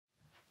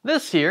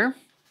This here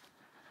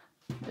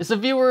is the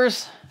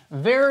viewer's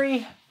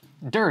very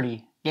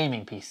dirty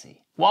gaming PC.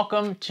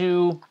 Welcome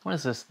to, what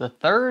is this, the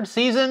third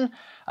season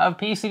of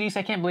PCDC?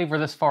 I can't believe we're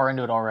this far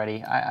into it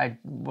already. I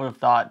would have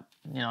thought,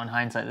 you know, in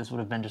hindsight, this would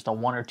have been just a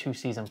 1 or 2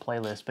 season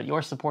playlist, but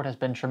your support has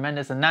been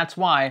tremendous, and that's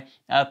why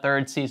a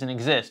third season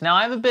exists. Now,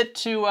 I have a bit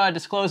to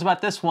disclose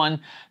about this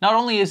one. Not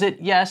only is it,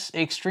 yes,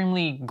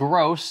 extremely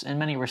gross in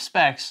many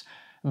respects,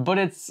 but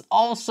it's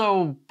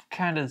also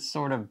kind of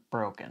sort of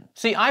broken.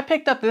 See, I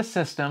picked up this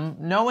system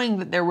knowing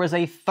that there was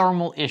a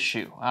thermal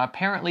issue.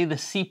 Apparently the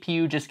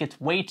CPU just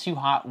gets way too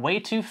hot, way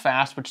too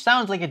fast, which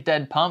sounds like a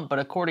dead pump, but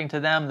according to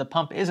them, the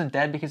pump isn't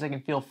dead because I can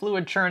feel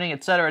fluid churning,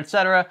 etc.,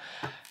 etc.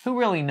 Who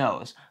really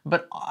knows?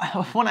 But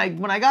when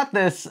I got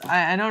this,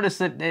 I noticed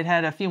that it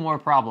had a few more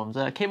problems.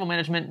 Cable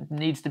management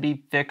needs to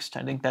be fixed.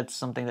 I think that's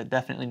something that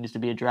definitely needs to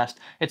be addressed.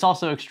 It's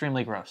also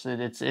extremely gross.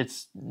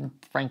 It's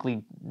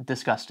frankly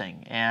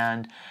disgusting,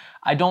 and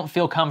I don't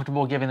feel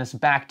comfortable giving this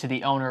back to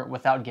the owner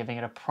without giving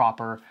it a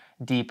proper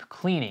deep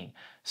cleaning.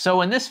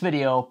 So in this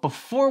video,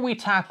 before we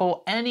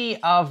tackle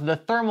any of the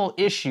thermal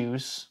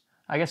issues,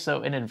 I guess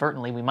so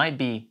inadvertently we might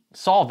be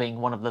solving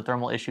one of the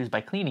thermal issues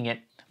by cleaning it,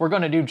 we're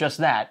going to do just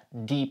that,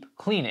 deep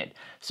clean it.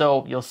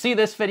 So you'll see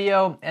this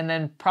video, and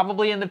then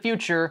probably in the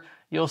future,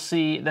 you'll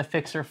see the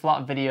fix or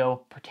flop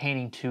video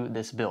pertaining to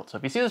this build. So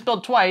if you see this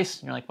build twice,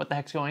 and you're like, what the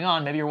heck's going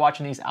on? Maybe you're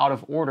watching these out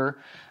of order.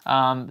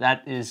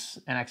 That is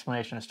an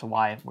explanation as to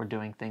why we're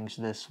doing things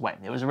this way.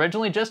 It was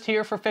originally just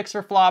here for fix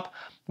or flop,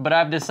 but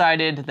I've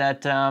decided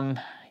that,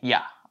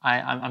 yeah,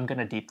 I'm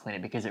gonna deep clean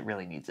it because it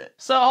really needs it.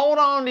 So hold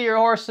on to your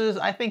horses.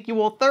 I think you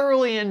will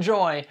thoroughly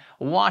enjoy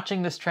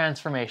watching this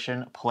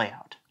transformation play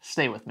out.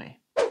 Stay with me.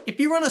 If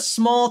you run a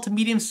small to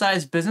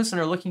medium-sized business and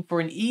are looking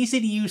for an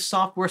easy-to-use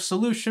software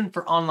solution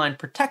for online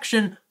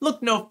protection,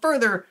 look no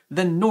further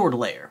than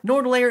NordLayer.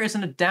 NordLayer is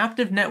an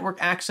adaptive network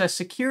access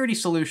security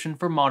solution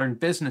for modern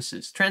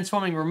businesses,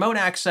 transforming remote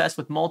access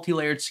with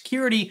multi-layered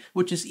security,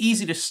 which is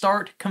easy to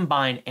start,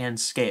 combine, and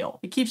scale.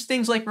 It keeps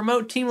things like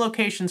remote team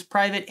locations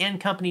private and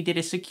company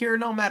data secure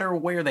no matter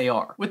where they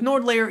are. With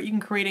NordLayer, you can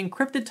create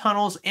encrypted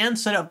tunnels and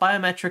set up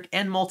biometric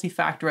and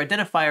multi-factor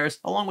identifiers,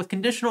 along with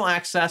conditional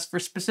access for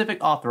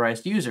specific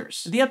authorized users.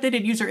 The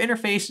updated user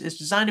interface is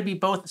designed to be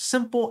both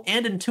simple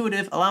and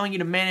intuitive, allowing you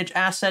to manage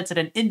assets at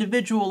an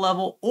individual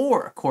level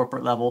or a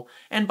corporate level.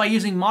 And by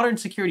using modern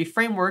security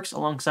frameworks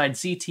alongside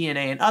ZTNA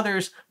and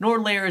others,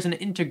 NordLayer is an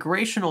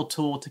integrational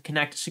tool to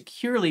connect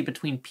securely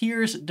between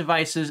peers,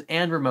 devices,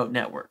 and remote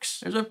networks.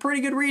 There's a pretty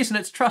good reason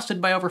it's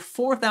trusted by over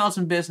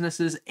 4,000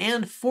 businesses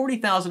and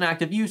 40,000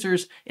 active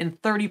users in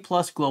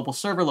 30+ global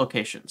server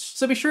locations.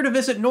 So be sure to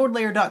visit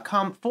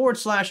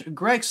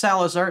nordlayer.com/Greg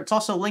Salazar. It's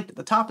also linked at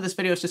the top of this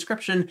video's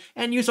description,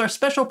 and use our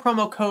special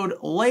promo code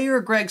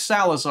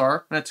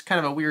LayerGregSalazar. That's kind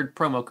of a weird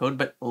promo code,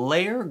 but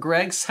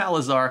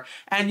LayerGregSalazar,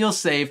 and you'll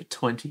save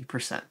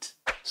 20%.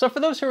 So for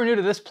those who are new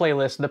to this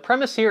playlist, the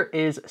premise here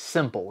is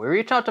simple. We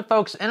reach out to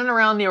folks in and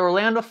around the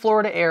Orlando,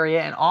 Florida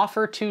area and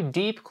offer to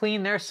deep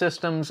clean their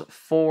systems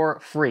for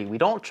free. We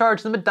don't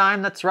charge them a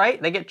dime, that's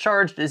right. They get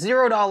charged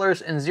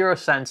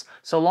 $0.00,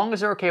 so long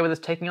as they're okay with us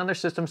taking on their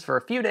systems for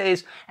a few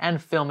days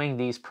and filming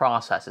these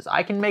processes.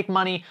 I can make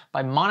money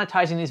by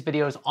monetizing these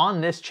videos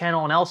on this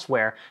channel and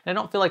elsewhere, and I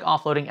don't feel like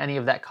offloading any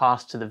of that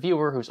cost to the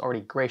viewer who's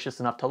already gracious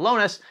enough to loan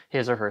us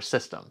his or her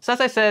system. So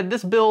as I said,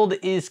 this build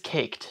is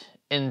caked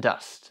in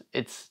dust.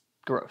 It's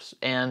gross.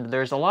 And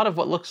there's a lot of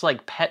what looks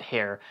like pet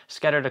hair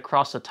scattered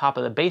across the top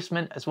of the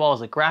basement, as well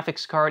as a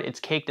graphics card. It's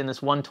caked in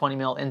this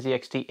 120mm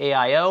NZXT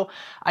AIO.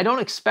 I don't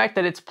expect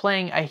that it's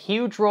playing a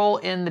huge role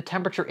in the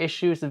temperature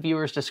issues the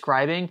viewer's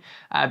describing,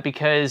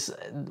 because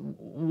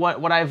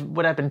what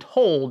I've been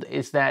told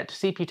is that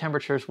CPU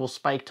temperatures will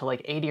spike to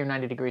like 80 or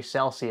 90 degrees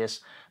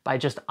Celsius by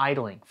just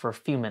idling for a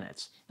few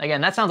minutes.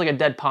 Again, that sounds like a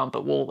dead pump,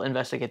 but we'll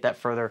investigate that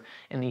further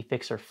in the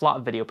fix or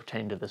flop video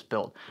pertaining to this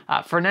build.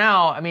 For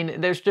now, I mean,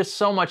 there's just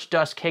so much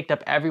dust caked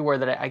up everywhere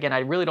that, I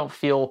really don't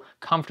feel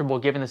comfortable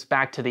giving this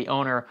back to the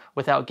owner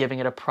without giving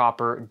it a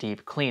proper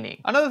deep cleaning.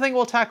 Another thing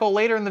we'll tackle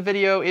later in the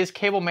video is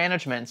cable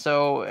management.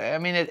 So, I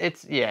mean,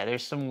 yeah,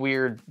 there's some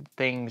weird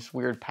things,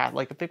 weird path,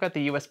 like they've got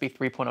the USB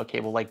 3.0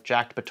 cable like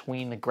jacked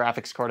between the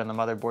graphics card and the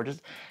motherboard.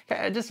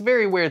 Just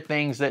very weird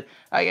things that,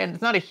 again,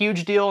 it's not a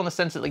huge deal in the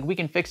sense that like we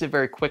can fix it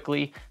very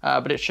quickly,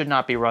 but it should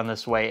not be run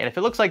this way. And if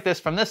it looks like this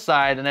from this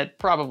side, then it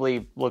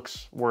probably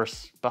looks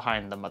worse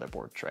behind the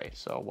motherboard tray.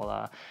 So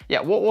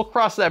we'll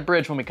cross that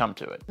bridge when we come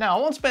to it. Now,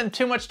 I won't spend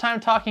too much time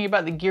talking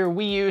about the gear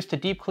we use to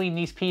deep clean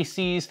these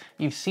PCs.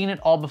 You've seen it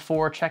all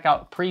before. Check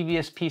out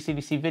previous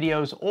PCDC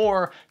videos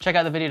or check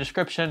out the video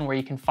description where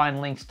you can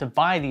find links to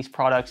buy these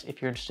products if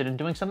you're interested in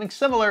doing something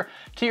similar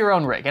to your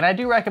own rig. And I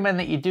do recommend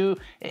that you do.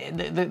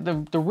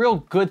 The real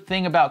good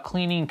thing about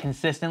cleaning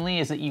consistently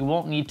is that you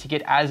won't need to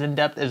get as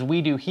in-depth as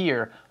we do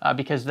here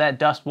because that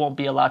dust won't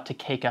be allowed to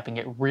cake up and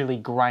get really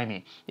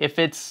grimy. If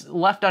it's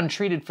left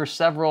untreated for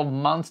several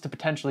months to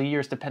potentially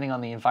years, depending on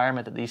the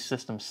environment that these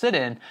systems sit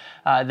in,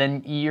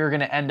 then you're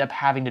going to end up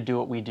having to do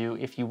what we do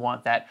if you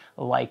want that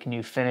like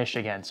new finish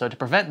again. So to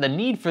prevent the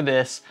need for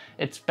this,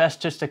 it's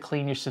best just to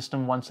clean your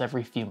system once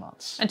every few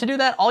months. And to do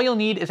that, all you'll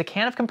need is a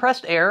can of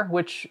compressed air,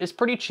 which is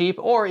pretty cheap,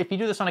 or if you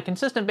do this on a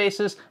consistent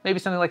basis, maybe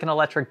something like an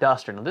electric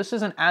duster. Now this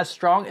isn't as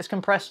strong as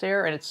compressed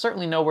air, and it's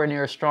certainly nowhere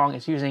near as strong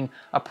as using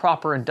a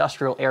proper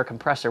industrial air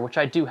compressor, which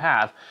I do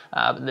have.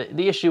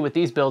 The issue with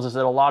these builds is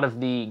that a lot of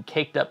the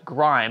caked up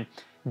grime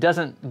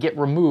doesn't get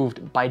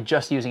removed by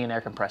just using an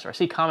air compressor. I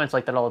see comments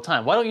like that all the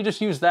time. Why don't you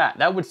just use that?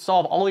 That would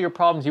solve all your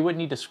problems. You wouldn't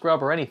need to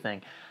scrub or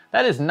anything.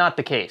 That is not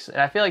the case,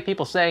 and I feel like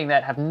people saying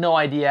that have no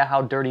idea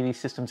how dirty these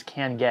systems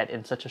can get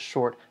in such a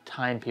short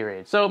time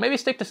period. So maybe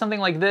stick to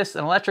something like this,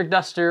 an electric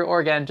duster,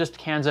 or again, just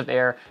cans of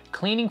air.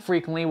 Cleaning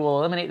frequently will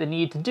eliminate the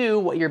need to do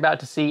what you're about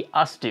to see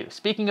us do.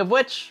 Speaking of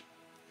which,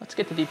 let's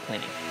get to deep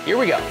cleaning. Here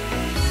we go.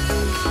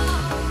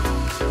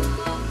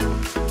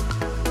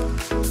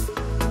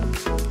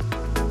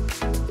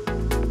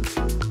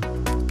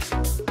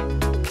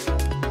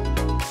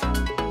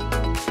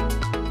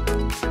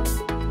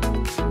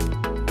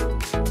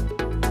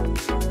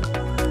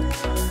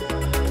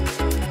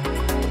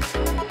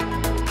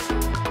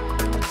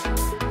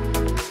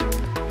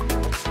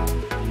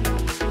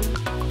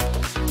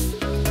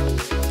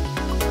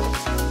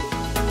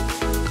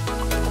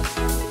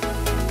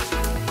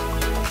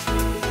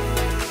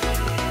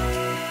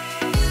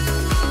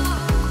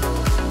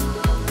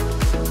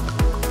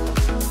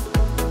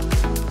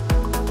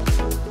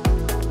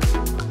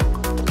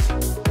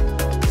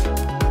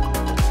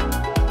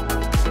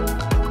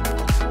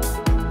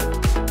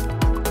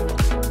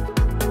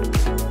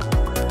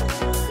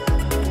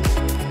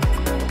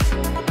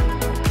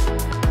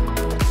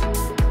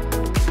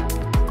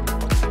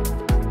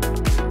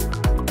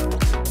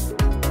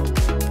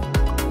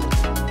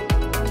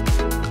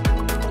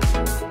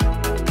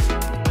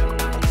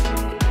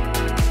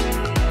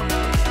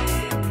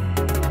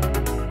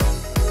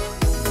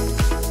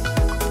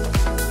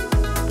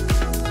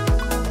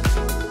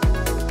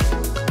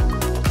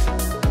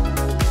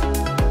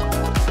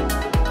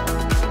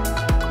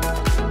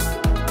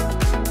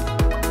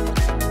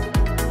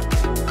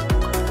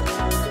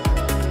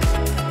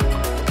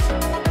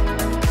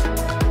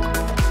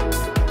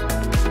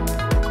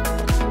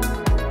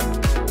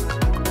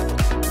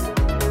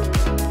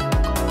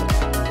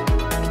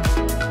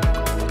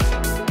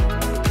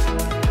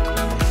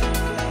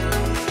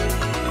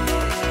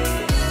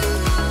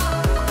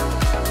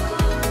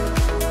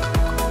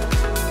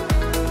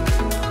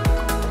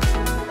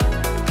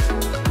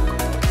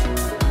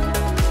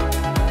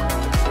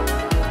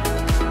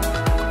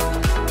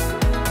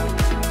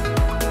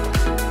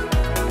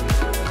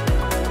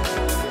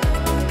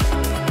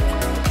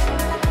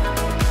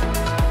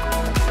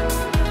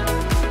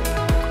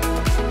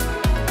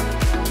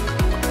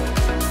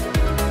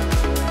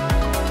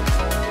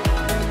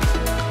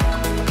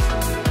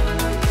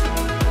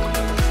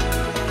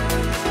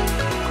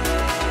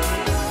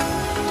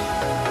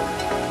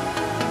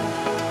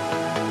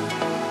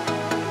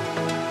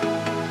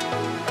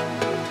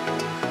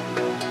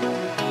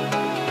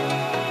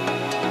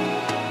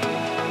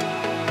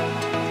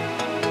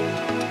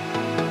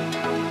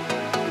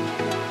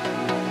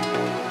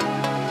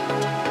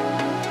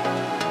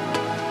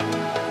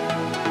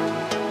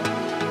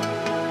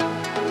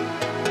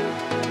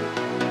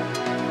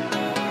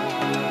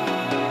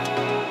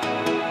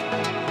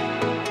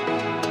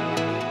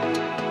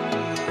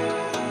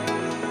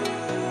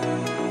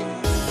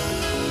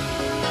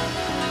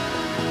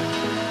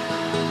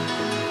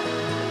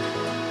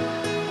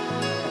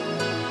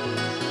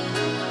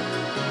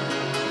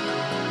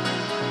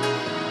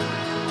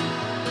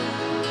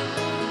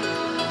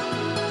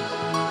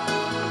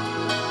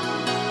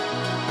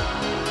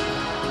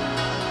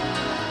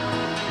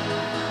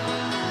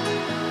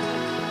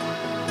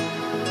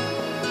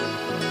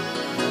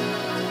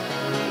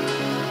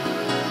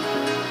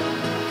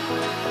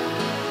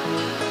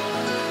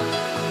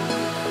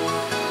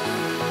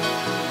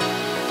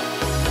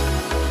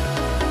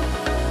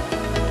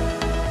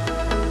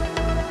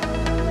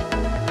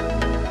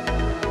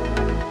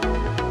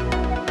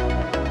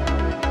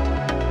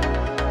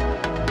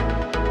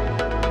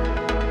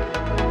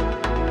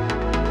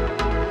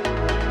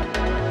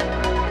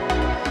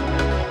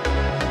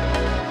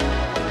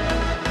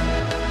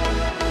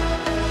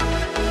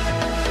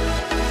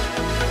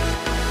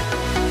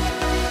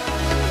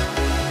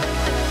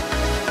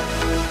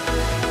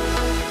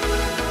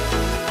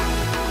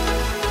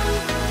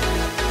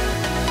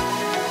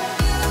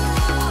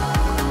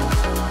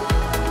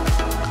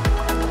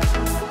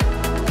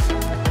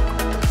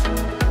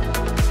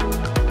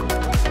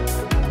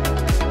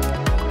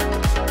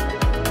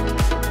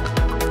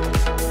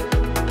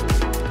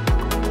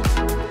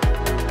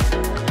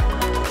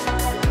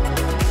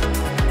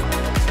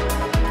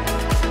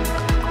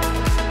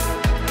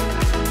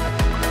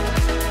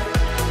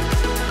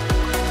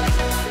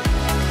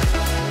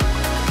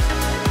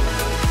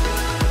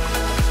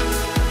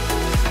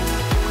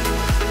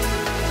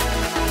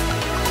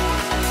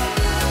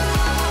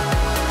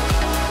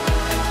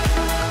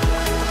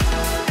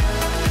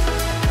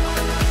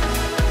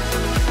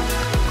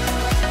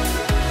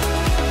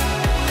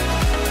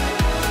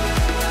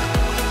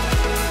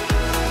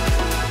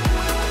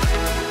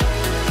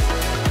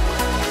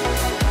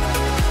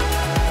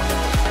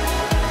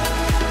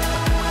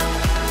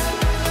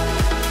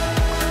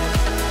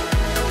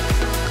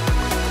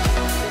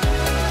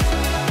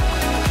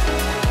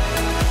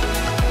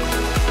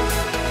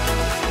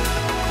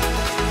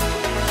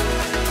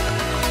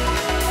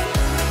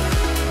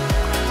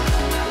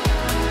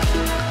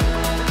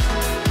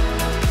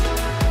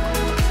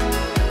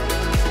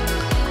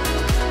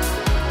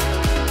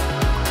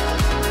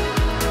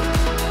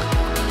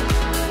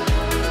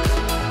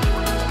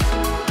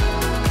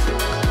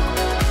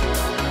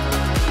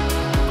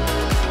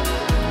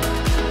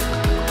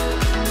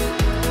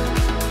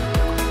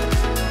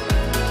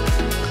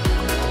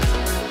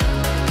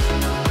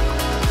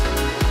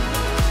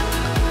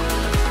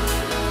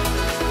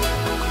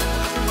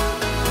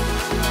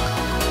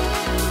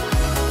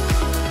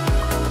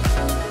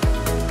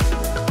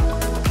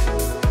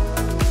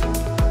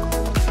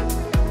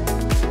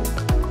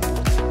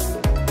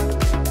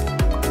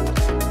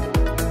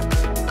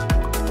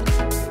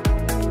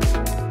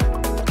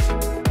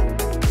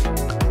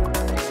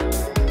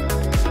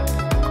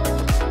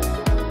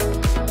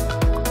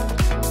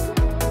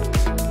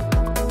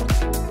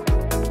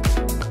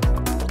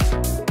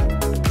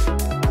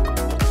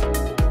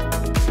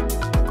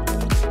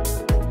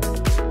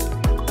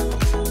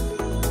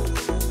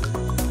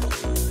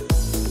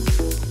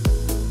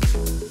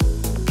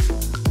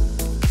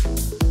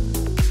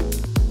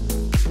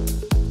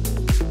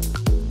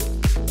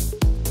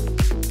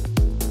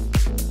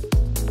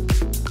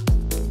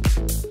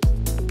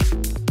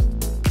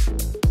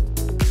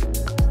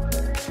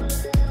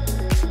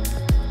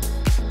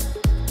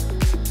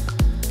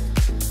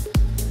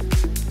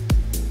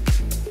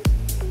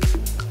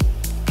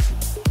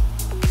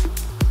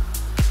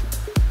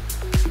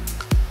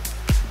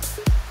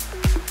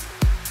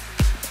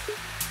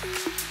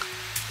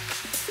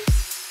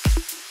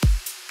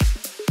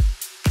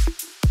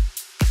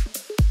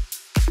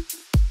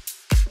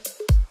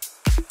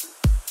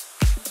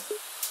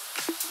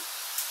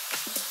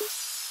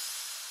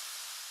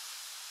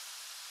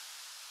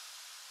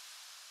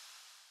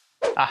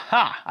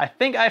 Aha! I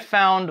think I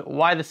found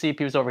why the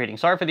CPU is overheating.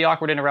 Sorry for the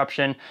awkward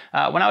interruption.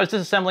 When I was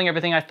disassembling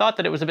everything, I thought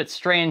that it was a bit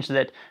strange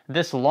that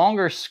this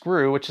longer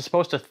screw, which is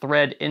supposed to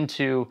thread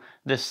into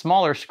this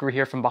smaller screw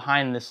here from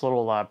behind this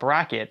little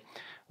bracket,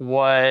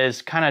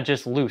 was kind of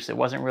just loose. It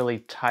wasn't really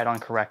tied on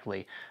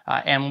correctly.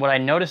 And what I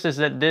noticed is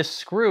that this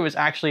screw is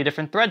actually a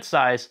different thread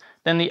size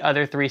than the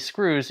other 3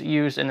 screws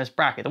used in this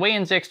bracket. The way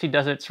NZXT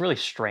does it, it's really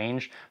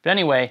strange. But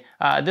anyway,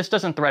 this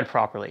doesn't thread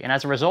properly. And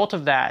as a result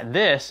of that,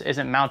 this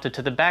isn't mounted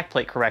to the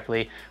backplate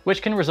correctly,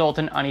 which can result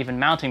in uneven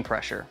mounting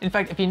pressure. In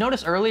fact, if you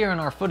notice earlier in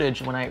our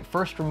footage, when I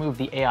first removed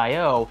the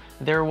AIO,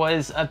 there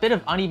was a bit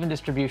of uneven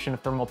distribution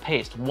of thermal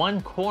paste. One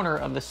corner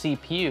of the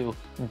CPU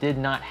did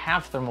not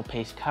have thermal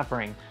paste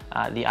covering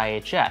the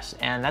IHS.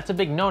 And that's a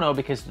big no-no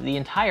because the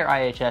entire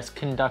IHS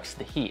conducts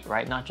the heat,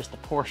 right? Not just a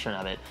portion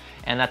of it.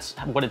 And that's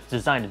what it's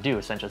designed to do,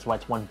 essentially. That's why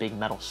it's one big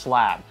metal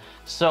slab.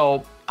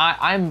 So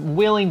I'm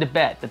willing to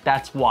bet that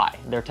that's why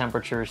their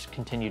temperatures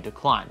continue to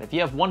climb. If you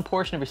have one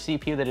portion of your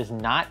CPU that is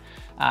not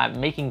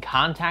making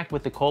contact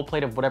with the cold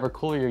plate of whatever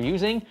cooler you're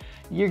using,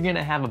 you're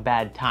gonna have a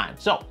bad time.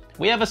 So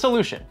we have a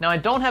solution. Now, I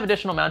don't have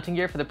additional mounting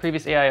gear for the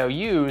previous AIO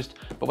used,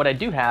 but what I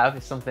do have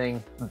is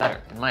something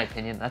better, in my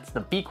opinion. That's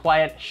the Be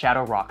Quiet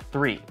Shadow Rock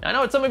 3. Now, I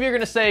know what some of you are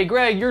gonna say,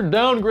 Greg, you're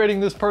downgrading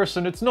this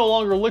person. It's no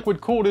longer liquid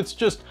cooled, it's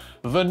just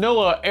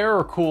vanilla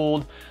air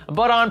cooled.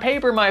 But on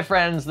paper, my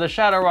friends, the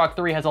Shadow Rock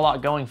 3 has a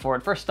lot going for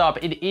it. First off,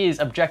 it is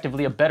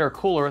objectively a better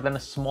cooler than a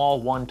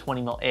small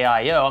 120mm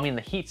AIO. I mean,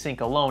 the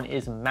heatsink alone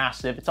is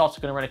massive. It's also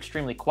gonna run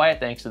extremely quiet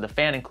thanks to the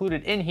fan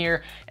included in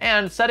here,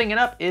 and setting it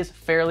up is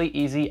fairly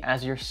easy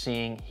as you're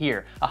seeing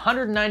here.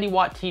 190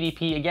 watt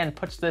TDP, again,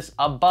 puts this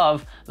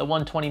above the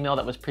 120mm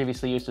that was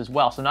previously used as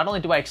well. So not only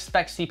do I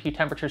expect CPU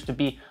temperatures to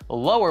be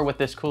lower with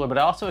this cooler, but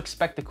I also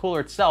expect the cooler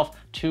itself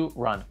to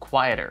run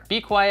quieter. Be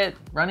Quiet,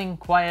 running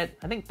quiet,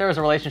 I think there's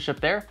a relationship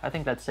there. I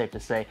think that's safe to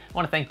say. I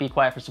want to thank Be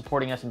Quiet for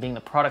supporting us and being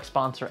the product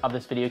sponsor of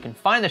this video. You can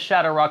find the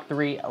Shadow Rock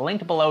 3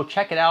 linked below.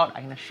 Check it out.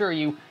 I can assure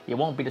you, you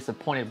won't be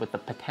disappointed with the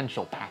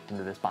potential packed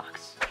into this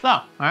box. So,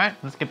 all right,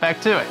 let's get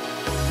back to it.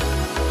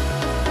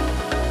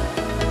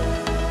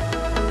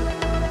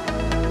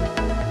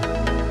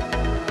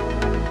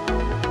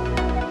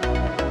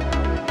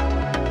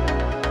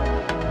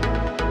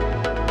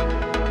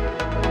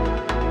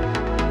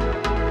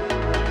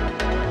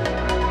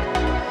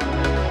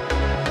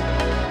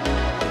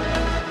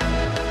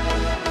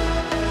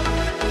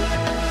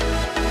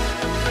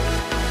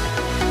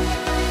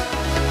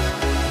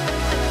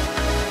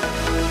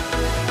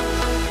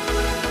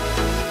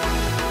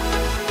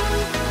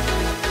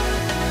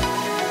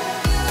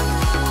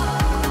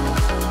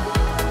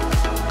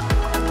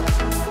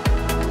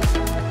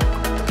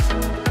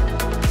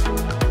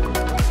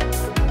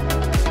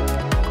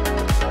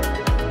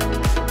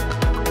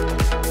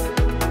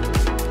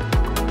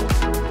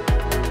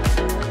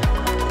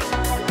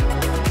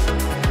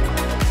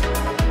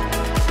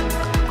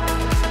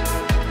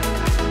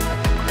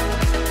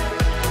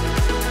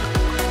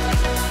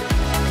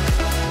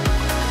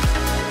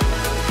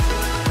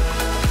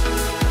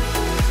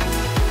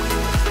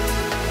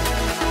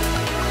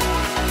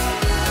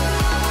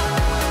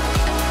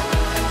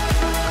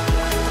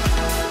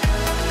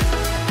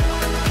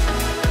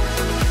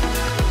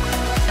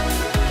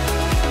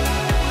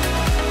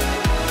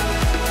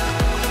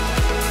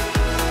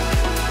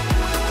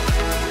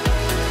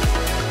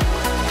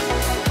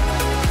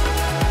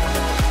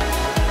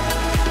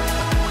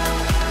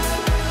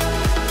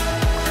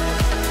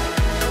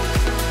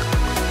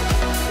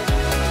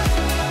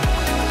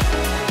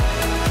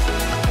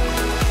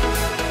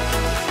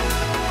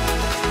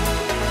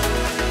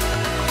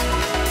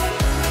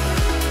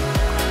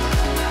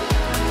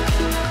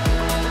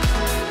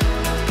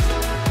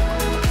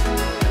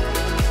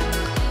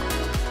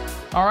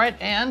 All right,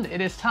 and it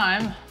is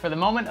time for the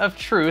moment of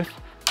truth.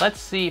 Let's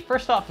see,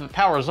 first off, if it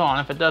powers on.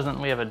 If it doesn't,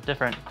 we have a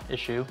different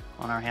issue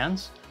on our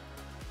hands.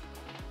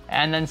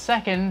 And then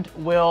second,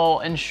 we'll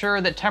ensure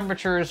that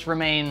temperatures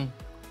remain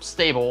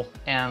stable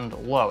and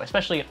low,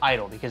 especially at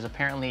idle, because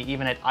apparently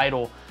even at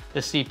idle, the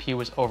CPU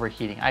was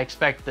overheating. I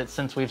expect that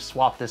since we've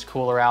swapped this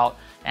cooler out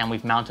and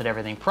we've mounted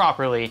everything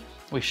properly,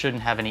 we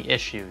shouldn't have any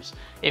issues.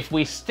 If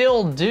we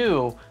still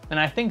do, then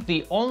I think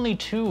the only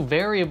two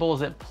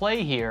variables at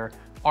play here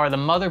are the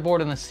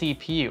motherboard and the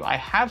CPU. I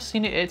have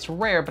seen it, it's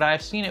rare, but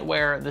I've seen it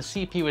where the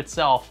CPU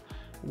itself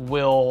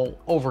will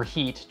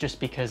overheat just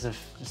because of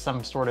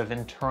some sort of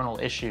internal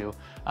issue.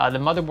 The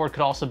motherboard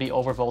could also be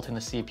overvolting the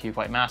CPU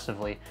quite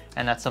massively,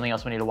 and that's something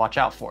else we need to watch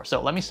out for.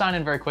 So let me sign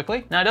in very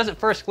quickly. Now it does at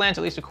first glance,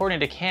 at least according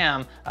to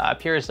Cam,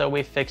 appear as though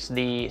we fixed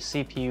the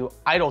CPU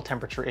idle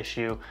temperature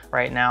issue.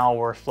 Right now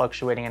we're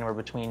fluctuating anywhere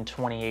between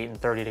 28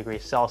 and 30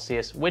 degrees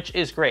Celsius, which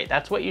is great.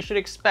 That's what you should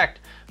expect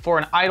for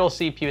an idle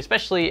CPU,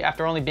 especially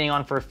after only being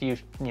on for a few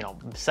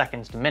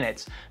seconds to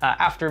minutes.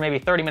 After maybe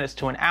 30 minutes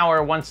to an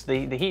hour, once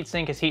the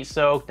heatsink is heat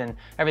soaked, soaked and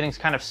everything's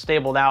kind of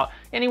stabled out,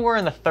 anywhere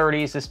in the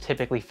 30s is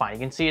typically fine. You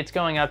can see it's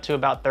going up to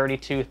about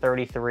 32,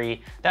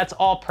 33. That's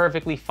all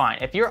perfectly fine.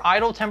 If your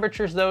idle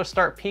temperatures though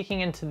start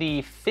peaking into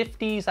the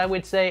 50s, I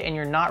would say, and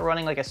you're not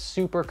running like a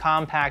super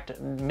compact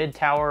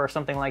mid-tower or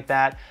something like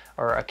that,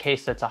 or a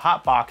case that's a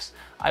hot box,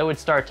 I would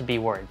start to be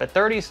worried, but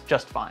 30's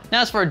just fine.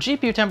 Now, as for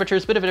GPU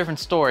temperatures, bit of a different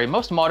story.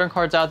 Most modern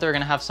cards out there are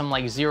gonna have some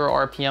like 0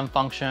 RPM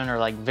function or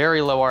like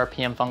very low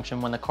RPM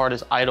function when the card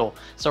is idle.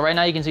 So right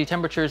now you can see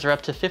temperatures are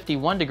up to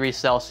 51 degrees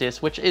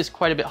Celsius, which is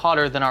quite a bit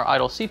hotter than our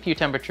idle CPU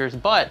temperatures,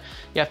 but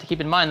you have to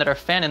keep in mind that our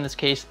fan in this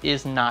case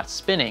is not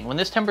spinning. When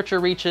this temperature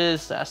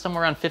reaches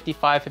somewhere around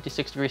 55,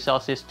 56 degrees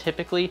Celsius,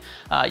 typically,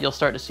 you'll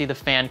start to see the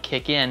fan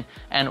kick in,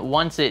 and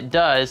once it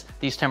does,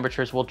 these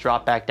temperatures will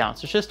drop back down.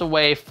 So it's just a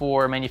way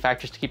for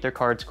manufacturers to keep their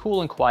cards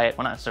cool and quiet,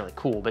 well, not necessarily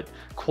cool, but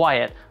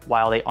quiet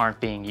while they aren't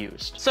being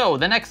used. So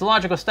the next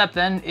logical step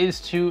then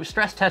is to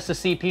stress test the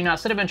CPU. Now,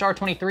 Cinebench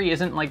R23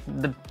 isn't like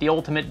the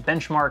ultimate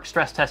benchmark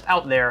stress test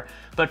out there,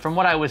 but from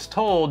what I was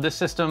told, this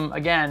system,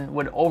 again,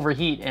 would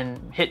overheat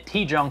and hit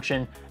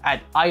T-junction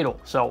at idle.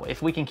 So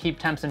if we can keep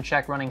temps in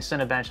check running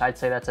Cinebench, I'd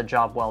say that's a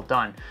job well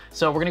done.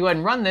 So we're gonna go ahead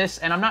and run this,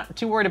 and I'm not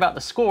too worried about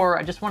the score,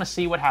 I just wanna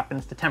see what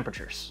happens to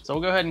temperatures. So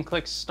we'll go ahead and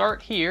click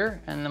start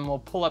here, and then we'll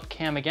pull up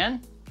cam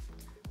again,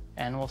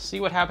 and we'll see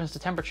what happens to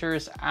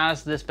temperatures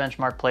as this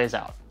benchmark plays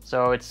out.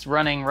 So it's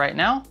running right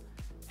now,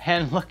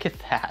 and look at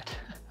that.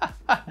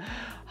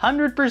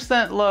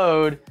 100%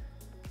 load,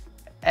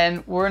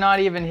 and we're not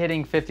even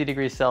hitting 50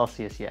 degrees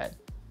Celsius yet.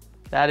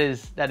 That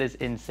is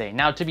insane.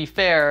 Now, to be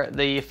fair,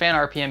 the fan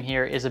RPM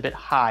here is a bit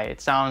high.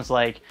 It sounds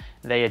like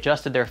they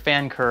adjusted their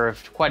fan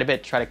curve quite a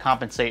bit to try to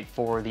compensate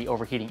for the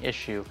overheating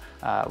issue.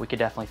 We could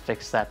definitely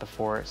fix that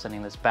before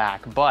sending this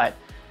back. But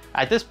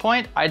at this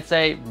point, I'd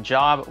say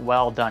job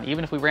well done.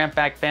 Even if we ramp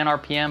back fan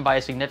RPM by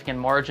a significant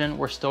margin,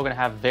 we're still gonna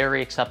have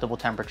very acceptable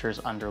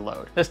temperatures under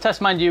load. This test,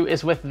 mind you,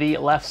 is with the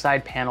left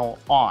side panel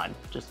on.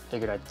 Just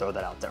figured I'd throw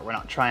that out there. We're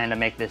not trying to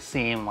make this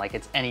seem like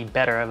it's any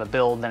better of a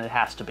build than it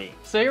has to be.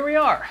 So here we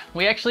are.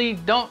 We actually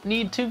don't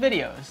need 2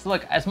 videos.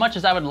 Look, as much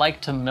as I would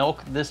like to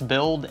milk this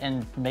build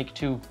and make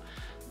 2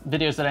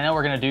 videos that I know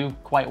we're gonna do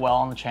quite well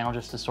on the channel,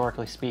 just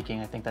historically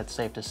speaking, I think that's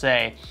safe to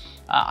say,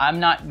 I'm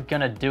not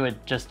gonna do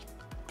it just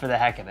for the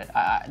heck of it.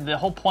 The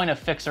whole point of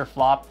Fix or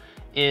Flop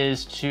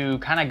is to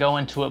kind of go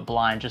into it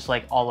blind, just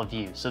like all of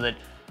you, so that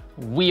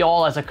we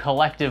all as a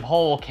collective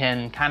whole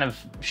can kind of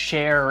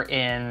share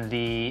in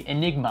the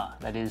enigma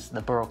that is the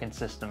broken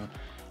system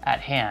at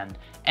hand.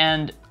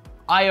 And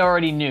I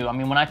already knew, I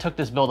mean, when I took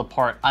this build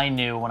apart, I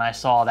knew when I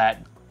saw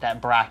that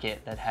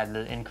bracket that had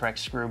the incorrect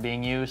screw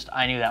being used,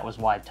 I knew that was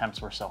why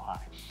temps were so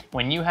high.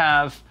 When you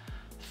have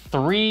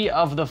 3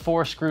 of the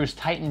 4 screws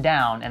tightened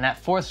down, and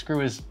that 4th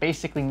screw is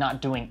basically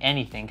not doing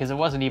anything because it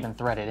wasn't even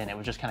threaded in, it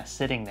was just kind of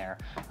sitting there,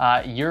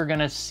 you're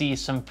gonna see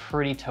some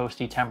pretty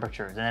toasty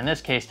temperatures. And in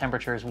this case,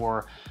 temperatures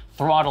were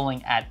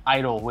throttling at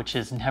idle, which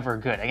is never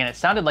good. Again, it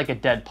sounded like a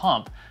dead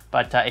pump,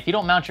 but if you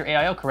don't mount your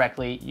AIO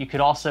correctly, you could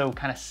also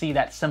kind of see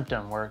that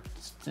symptom where,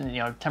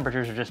 you know,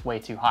 temperatures are just way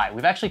too high.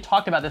 We've actually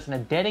talked about this in a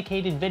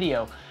dedicated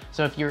video,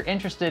 so if you're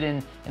interested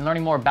in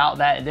learning more about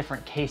that in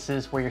different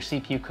cases where your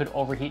CPU could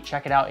overheat,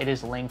 check it out. It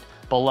is linked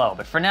below.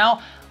 But for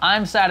now,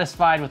 I'm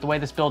satisfied with the way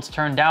this build's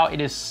turned out.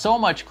 It is so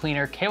much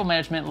cleaner. Cable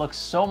management looks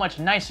so much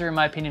nicer in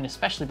my opinion,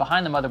 especially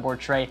behind the motherboard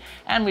tray.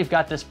 And we've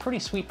got this pretty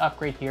sweet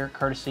upgrade here,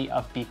 courtesy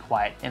of Be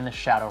Quiet in the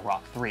Shadow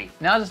Rock 3.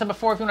 Now, as I said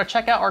before, if you want to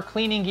check out our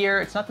cleaning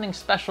gear, it's nothing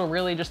special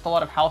really, just a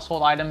lot of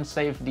household items,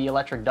 save the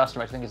electric duster,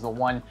 which I think is the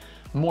one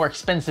more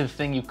expensive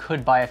thing you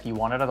could buy if you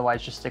wanted.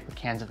 Otherwise, just stick with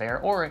cans of air,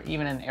 or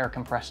even an air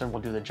compressor will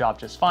do the job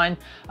just fine.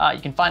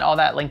 You can find all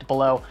that linked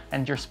below,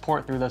 and your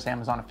support through those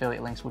Amazon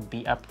affiliate links would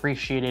be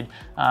appreciated.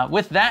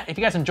 With that, if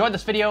you guys enjoyed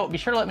this video, be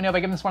sure to let me know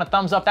by giving this one a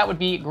thumbs up. That would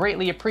be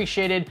greatly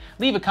appreciated.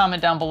 Leave a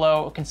comment down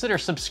below. Consider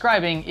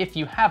subscribing if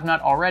you have not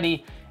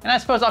already. And I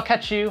suppose I'll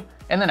catch you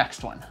in the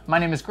next one. My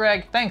name is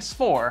Greg. Thanks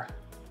for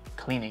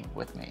cleaning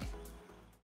with me.